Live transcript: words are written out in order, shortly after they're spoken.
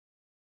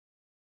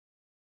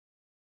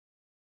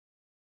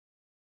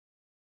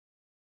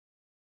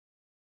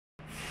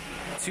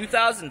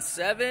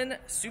2007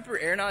 Super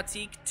Air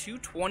Nautique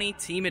 220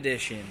 Team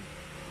Edition.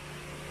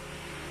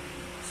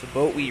 It's a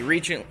boat we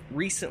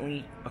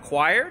recently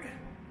acquired,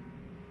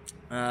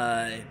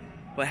 but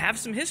have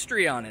some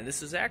history on it.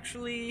 This is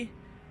actually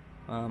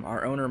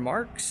our owner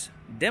Mark's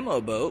demo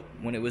boat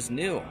when it was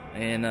new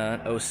in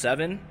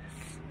 07.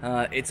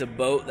 It's a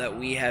boat that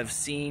we have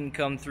seen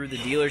come through the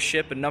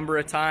dealership a number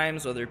of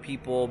times, whether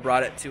people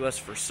brought it to us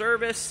for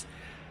service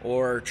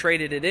or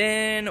traded it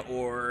in,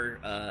 or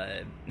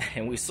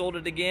and we sold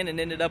it again and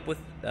ended up with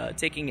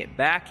taking it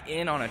back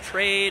in on a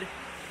trade.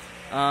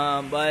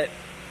 But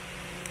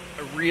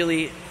a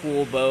really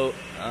cool boat,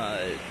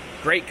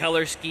 great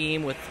color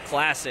scheme with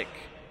classic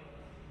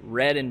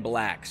red and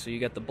black. So you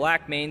got the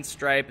black main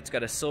stripe, it's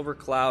got a silver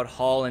cloud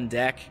hull and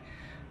deck,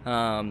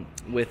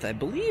 with, I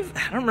believe,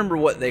 I don't remember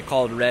what they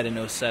called red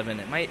in 07.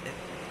 It might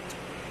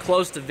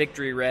close to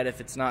victory red.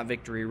 If it's not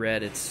victory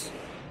red, it's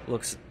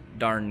looks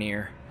darn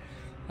near.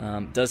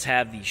 Does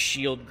have the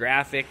shield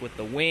graphic with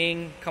the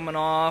wing coming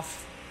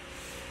off,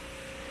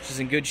 which is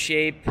in good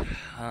shape.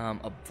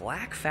 A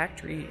black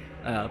factory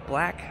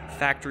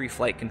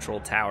flight control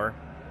tower,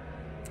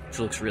 which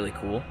looks really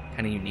cool,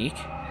 kind of unique.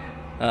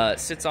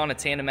 Sits on a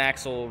tandem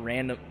axle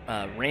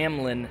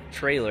random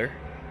trailer,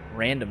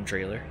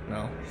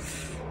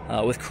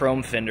 with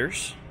chrome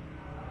fenders.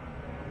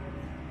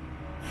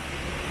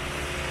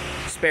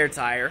 Spare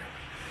tire.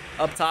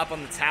 Up top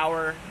on the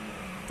tower,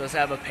 does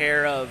have a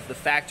pair of the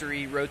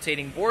factory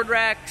rotating board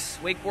racks,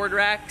 wakeboard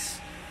racks.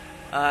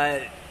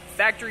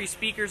 Factory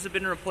speakers have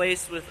been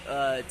replaced with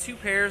 2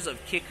 pairs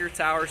of kicker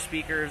tower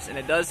speakers, and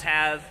it does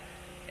have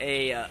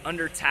a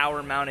under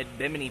tower mounted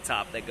bimini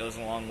top that goes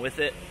along with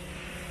it.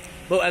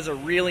 Boat has a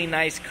really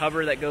nice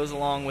cover that goes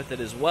along with it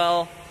as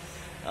well.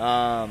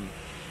 Has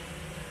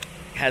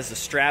the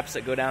straps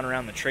that go down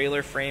around the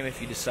trailer frame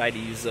if you decide to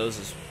use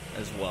those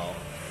as well.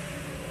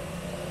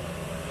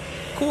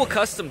 Cool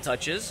custom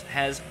touches,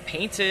 has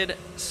painted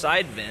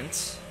side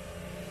vents,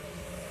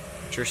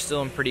 which are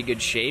still in pretty good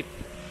shape.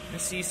 I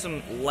see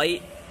some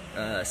light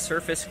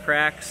surface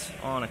cracks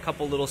on a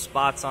couple little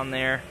spots on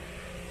there.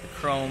 The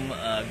chrome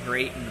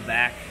grate in the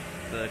back,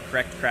 the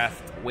Correct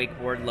Craft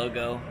wakeboard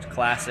logo, it's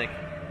classic.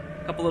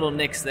 A couple little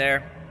nicks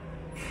there.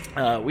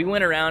 We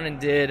went around and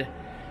did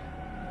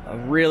a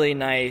really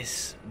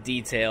nice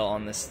detail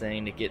on this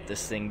thing to get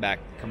this thing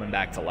coming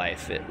back to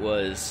life. It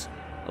was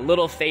a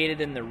little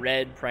faded in the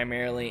red,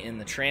 primarily in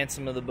the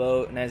transom of the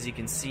boat, and as you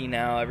can see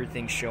now,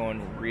 everything's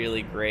showing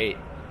really great.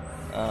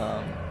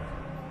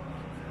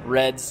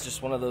 Red's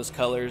just one of those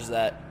colors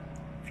that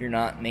if you're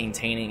not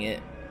maintaining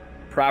it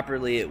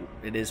properly,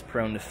 it is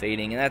prone to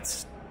fading, and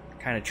that's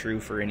kind of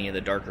true for any of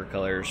the darker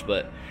colors,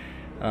 but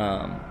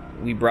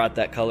we brought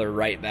that color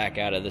right back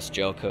out of this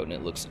gel coat, and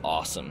it looks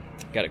awesome.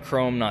 Got a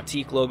chrome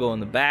Nautique logo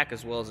in the back,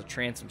 as well as a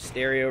transom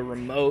stereo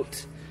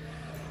remote.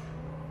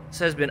 This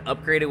has been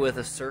upgraded with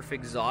a surf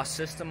exhaust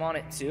system on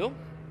it too.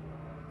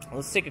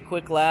 Let's take a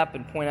quick lap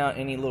and point out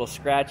any little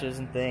scratches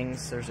and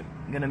things. There's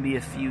gonna be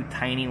a few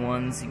tiny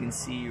ones you can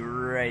see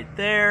right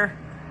there,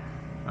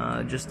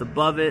 just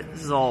above it.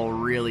 This is all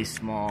really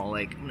small.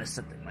 Like, I'm gonna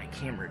set my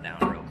camera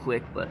down real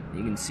quick, but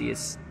you can see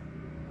it's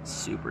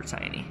super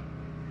tiny.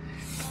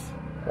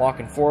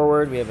 Walking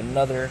forward, we have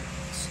another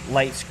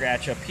light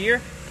scratch up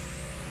here.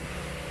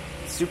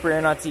 Super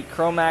Air Nautique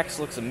Chromax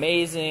looks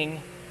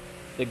amazing.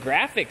 The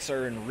graphics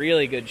are in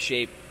really good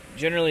shape.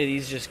 Generally,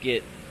 these just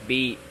get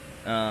beat.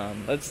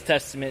 That's a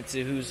testament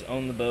to who's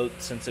owned the boat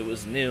since it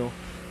was new.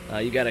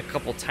 You got a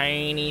couple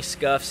tiny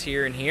scuffs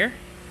here and here,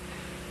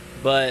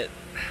 but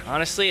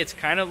honestly, it's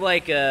kind of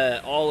like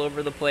a all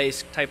over the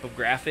place type of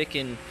graphic,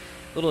 and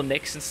little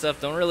nicks and stuff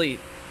don't really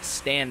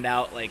stand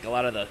out like a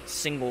lot of the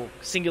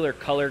singular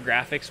color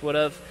graphics would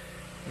have.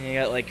 And you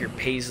got like your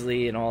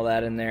paisley and all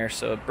that in there,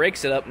 so it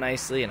breaks it up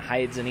nicely and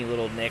hides any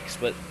little nicks,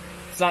 but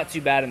it's not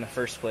too bad in the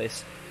first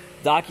place.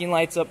 Docking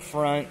lights up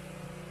front.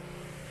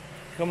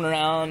 Coming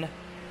around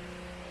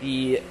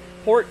the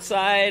port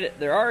side,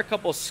 there are a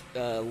couple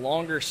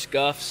longer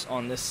scuffs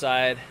on this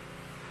side,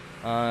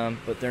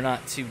 but they're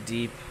not too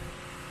deep.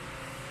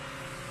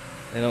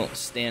 They don't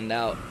stand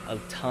out a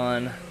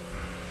ton.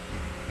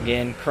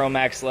 Again,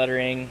 Chromax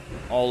lettering,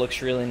 all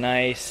looks really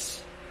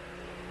nice.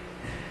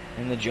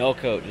 And the gel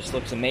coat just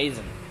looks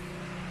amazing.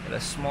 Got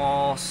a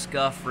small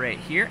scuff right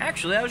here.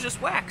 Actually, that was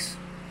just wax.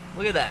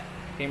 Look at that,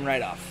 came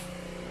right off.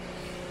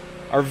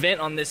 Our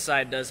vent on this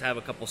side does have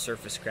a couple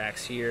surface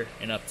cracks here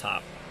and up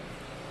top.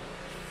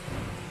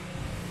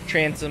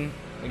 Transom,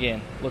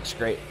 again, looks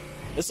great.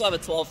 This will have a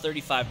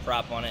 1235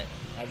 prop on it.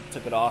 I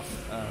took it off.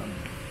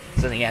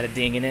 So I think it had a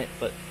ding in it,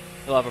 but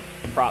it'll have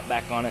a prop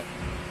back on it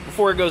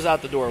before it goes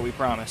out the door, we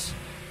promise.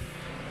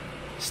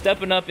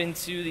 Stepping up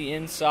into the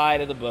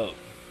inside of the boat.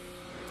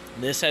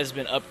 This has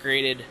been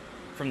upgraded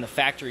from the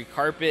factory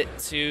carpet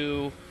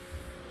to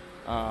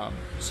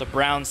some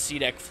brown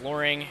SeaDeck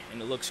flooring,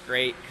 and it looks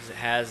great because it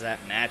has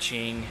that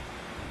matching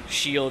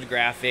shield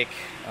graphic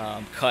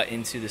cut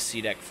into the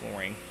SeaDeck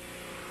flooring.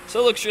 So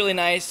it looks really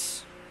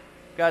nice.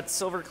 Got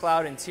silver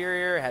cloud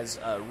interior, has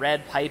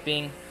red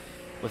piping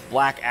with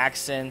black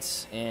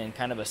accents and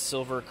kind of a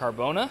silver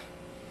carbona.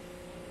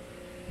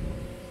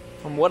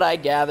 From what I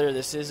gather,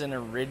 this is an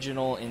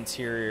original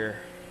interior.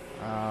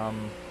 At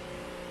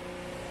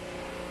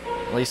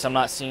least I'm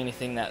not seeing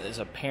anything that is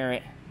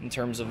apparent in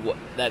terms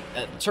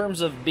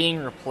of being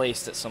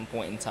replaced at some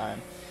point in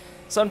time.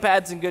 Sun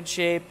pad's in good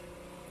shape.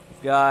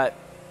 We've got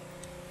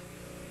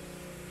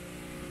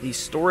the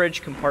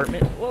storage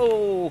compartment.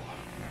 Whoa!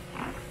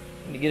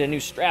 Need to get a new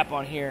strap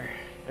on here.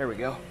 There we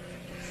go.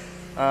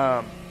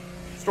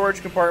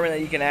 Storage compartment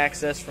that you can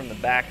access from the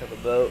back of the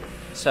boat.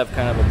 Just have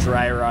kind of a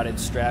dry rotted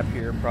strap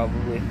here,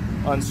 probably.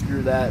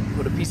 Unscrew that,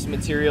 put a piece of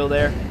material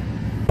there.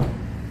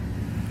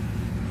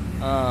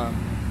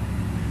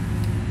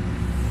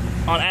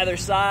 On either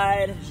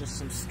side, just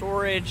some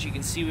storage. You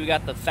can see we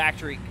got the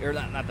factory, or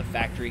not the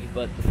factory,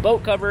 but the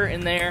boat cover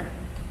in there.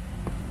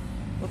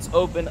 Let's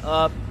open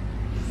up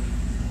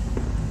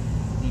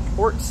the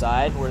port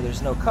side where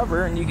there's no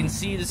cover, and you can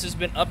see this has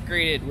been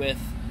upgraded with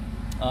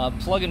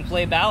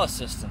plug-and-play ballast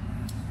system.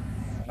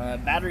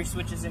 Battery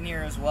switches in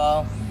here as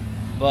well.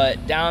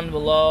 But down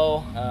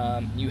below,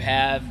 you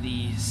have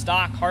the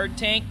stock hard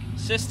tank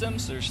system.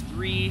 So there's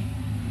 3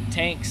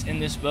 tanks in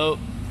this boat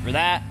for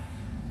that.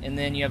 And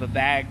then you have a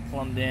bag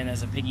plumbed in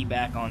as a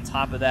piggyback on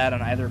top of that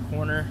on either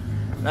corner.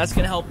 And that's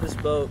going to help this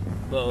boat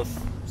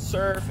both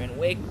surf and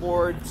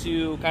wakeboard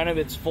to kind of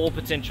its full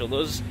potential.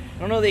 I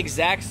don't know the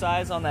exact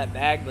size on that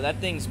bag, but that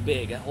thing's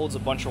big. It holds a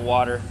bunch of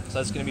water. So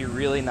that's going to be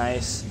really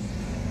nice.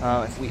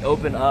 If we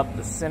open up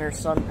the center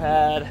sun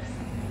pad,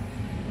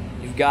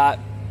 you've got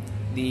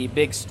the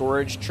big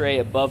storage tray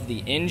above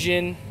the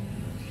engine.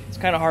 It's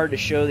kind of hard to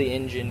show the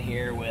engine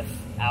here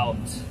without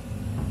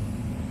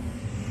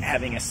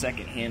having a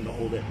second hand to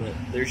hold it, but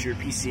there's your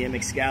PCM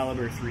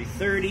Excalibur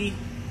 330.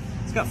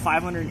 It's got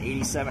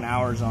 587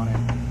 hours on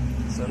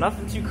it, so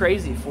nothing too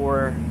crazy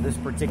for this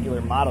particular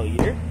model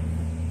year.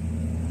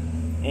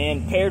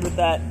 And paired with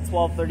that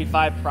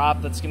 1235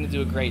 prop, that's going to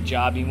do a great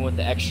job even with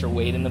the extra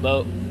weight in the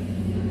boat.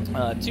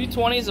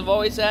 220s have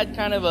always had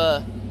kind of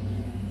a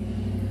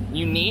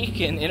unique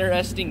and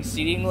interesting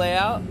seating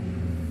layout.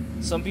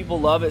 Some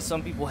people love it,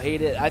 some people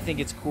hate it. I think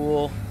it's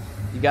cool.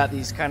 You got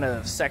these kind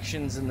of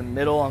sections in the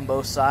middle on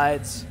both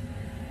sides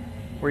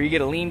where you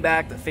get a lean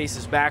back that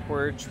faces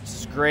backwards, which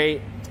is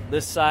great.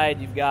 This side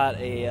you've got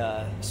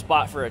a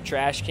spot for a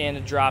trash can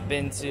to drop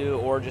into,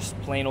 or just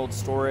plain old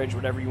storage,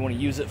 whatever you want to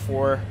use it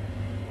for.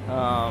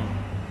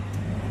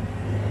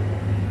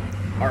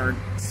 Our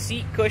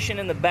seat cushion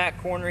in the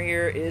back corner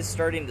here is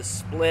starting to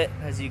split,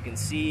 as you can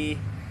see.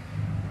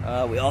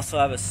 We also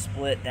have a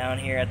split down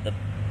here at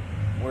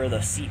where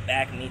the seat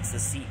back meets the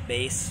seat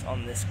base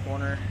on this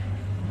corner.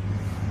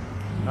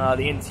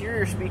 The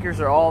interior speakers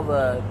are all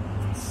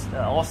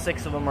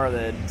 6 of them are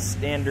the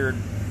standard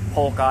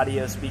Polk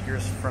audio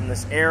speakers from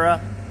this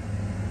era.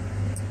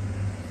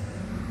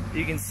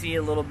 You can see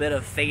a little bit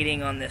of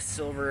fading on this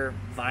silver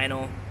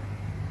vinyl,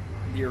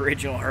 the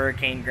original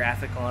Hurricane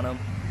graphic on them.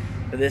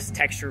 But this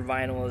texture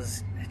vinyl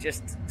is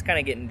it's kind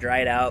of getting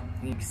dried out.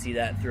 You can see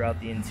that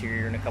throughout the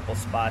interior in a couple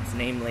spots,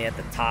 namely at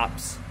the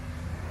tops,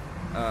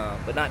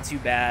 but not too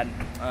bad.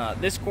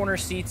 This corner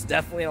seat's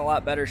definitely in a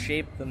lot better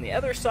shape than the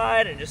other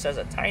side. It just has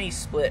a tiny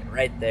split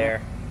right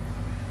there.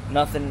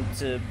 Nothing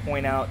to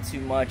point out too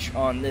much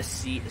on this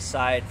seat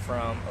aside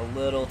from a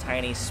little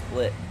tiny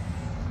split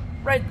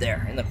right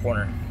there in the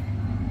corner.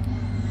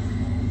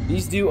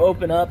 These do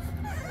open up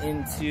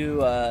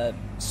into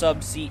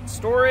sub-seat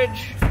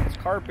storage. It's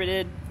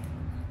carpeted.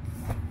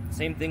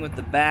 Same thing with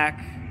the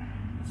back,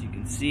 as you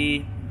can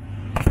see.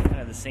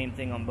 Kind of the same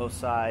thing on both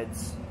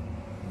sides.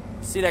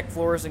 Sea deck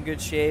floor is in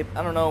good shape.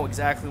 I don't know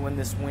exactly when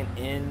this went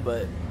in,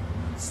 but it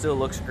still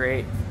looks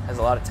great. Has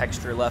a lot of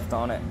texture left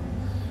on it.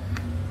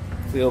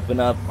 If we open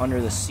up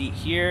under the seat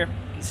here,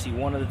 you can see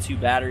one of the 2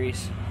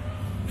 batteries.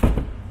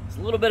 There's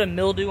a little bit of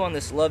mildew on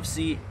this love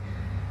seat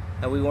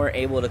that we weren't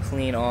able to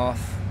clean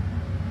off.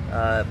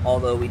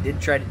 Although we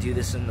did try to do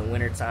this in the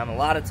wintertime. A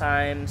lot of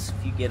times,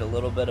 if you get a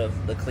little bit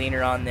of the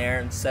cleaner on there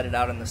and set it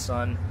out in the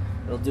sun,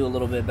 it'll do a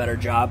little bit better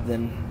job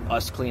than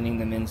us cleaning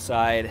them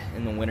inside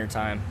in the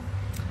wintertime.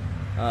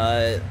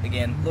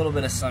 Again, a little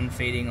bit of sun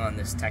fading on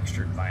this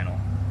textured vinyl.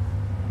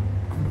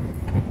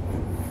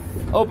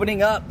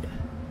 Opening up,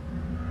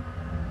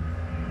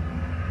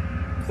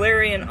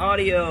 Clarion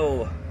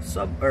Audio not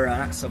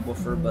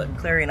subwoofer, but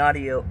Clarion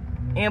Audio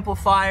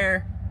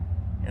amplifier.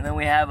 And then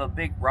we have a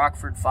big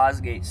Rockford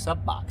Fosgate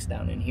sub box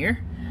down in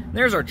here.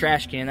 There's our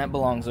trash can. That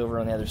belongs over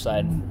on the other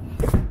side.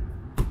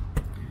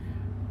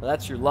 Well,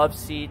 that's your love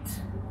seat.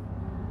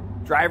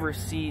 Driver's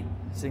seat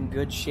is in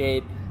good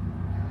shape.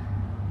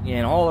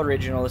 Again, all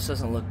original. This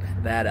doesn't look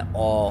bad at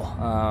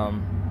all.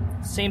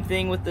 Same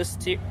thing with this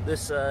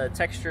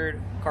textured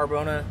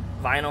Carbona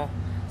vinyl.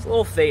 It's a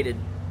little faded.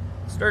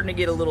 It's starting to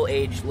get a little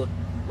aged look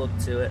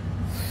to it.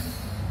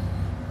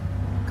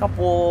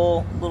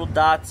 Couple little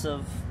dots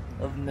of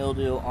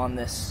mildew on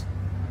this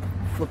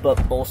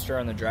flip-up bolster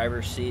on the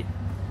driver's seat,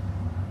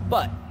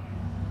 but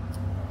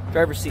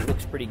driver's seat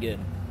looks pretty good.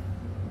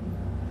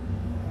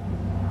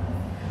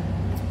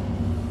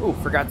 Oh,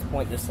 forgot to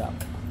point this out.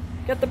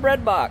 got the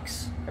bread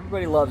box.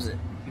 Everybody loves it.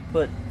 You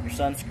put your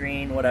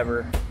sunscreen,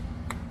 whatever,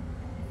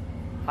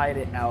 hide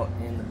it out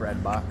in the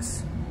bread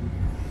box.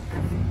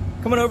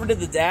 Coming over to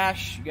the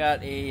dash, you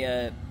got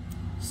a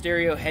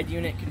stereo head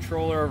unit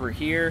controller over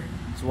here,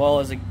 as well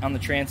as on the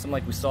transom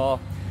like we saw.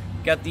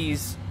 Got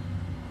these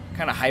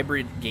kind of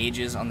hybrid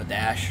gauges on the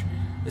dash.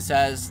 This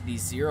has the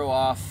 0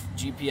 off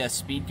GPS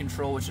speed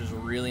control, which is a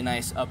really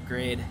nice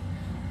upgrade.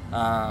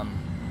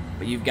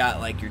 But you've got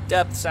like your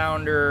depth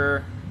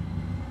sounder.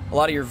 A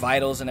lot of your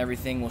vitals and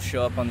everything will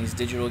show up on these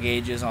digital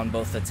gauges on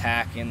both the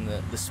TAC and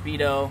the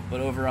Speedo.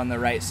 But over on the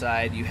right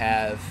side, you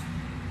have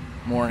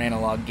more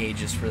analog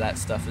gauges for that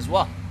stuff as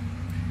well.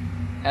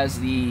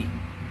 Has the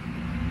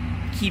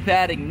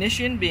keypad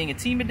ignition, being a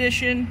team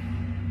edition.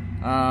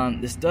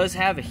 This does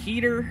have a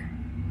heater,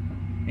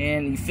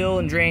 and you fill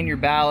and drain your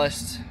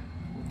ballast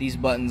with these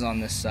buttons on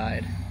this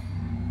side.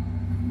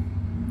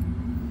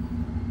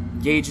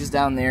 Gauges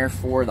down there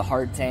for the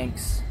hard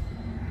tanks.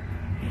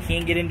 You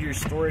can't get into your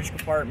storage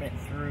compartment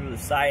through the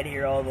side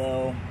here,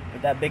 although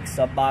with that big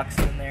sub box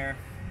in there,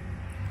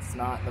 it's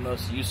not the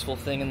most useful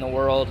thing in the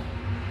world.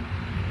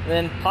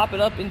 Then pop it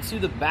up into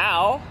the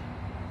bow.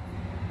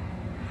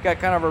 Got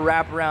kind of a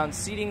wraparound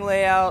seating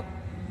layout.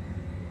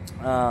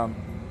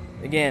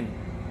 Again,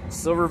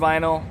 silver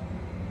vinyl,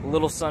 a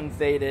little sun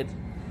faded,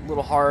 a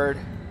little hard,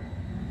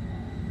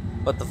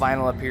 but the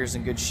vinyl up here is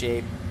in good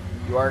shape.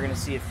 You are going to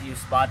see a few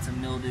spots of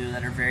mildew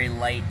that are very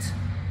light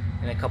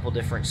in a couple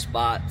different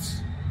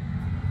spots,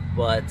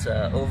 but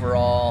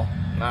overall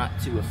not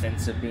too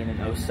offensive, being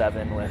an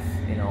 07 with,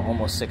 you know,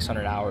 almost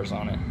 600 hours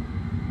on it.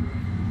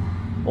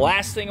 The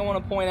last thing I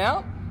want to point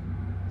out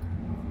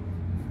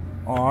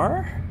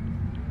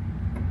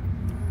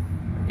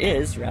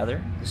is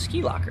the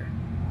ski locker.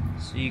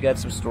 So you got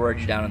some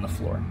storage down on the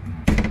floor.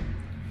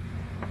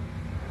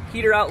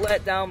 Heater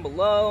outlet down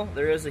below.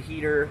 There is a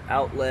heater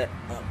outlet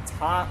up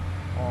top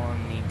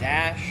on the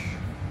dash.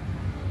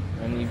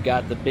 And you've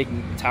got the big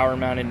tower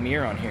mounted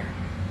mirror on here.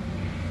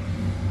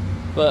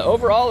 But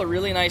overall, a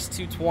really nice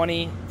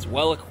 220. It's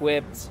well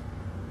equipped,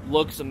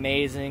 looks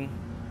amazing.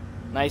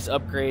 Nice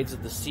upgrades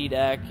at the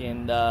C-deck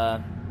and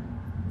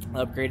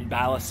upgraded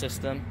ballast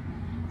system.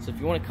 So if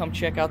you want to come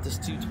check out this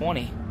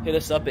 220, hit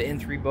us up at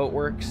N3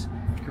 Boatworks.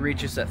 You can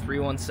reach us at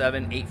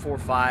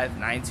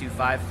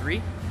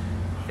 317-845-9253.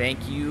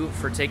 Thank you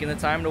for taking the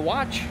time to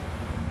watch.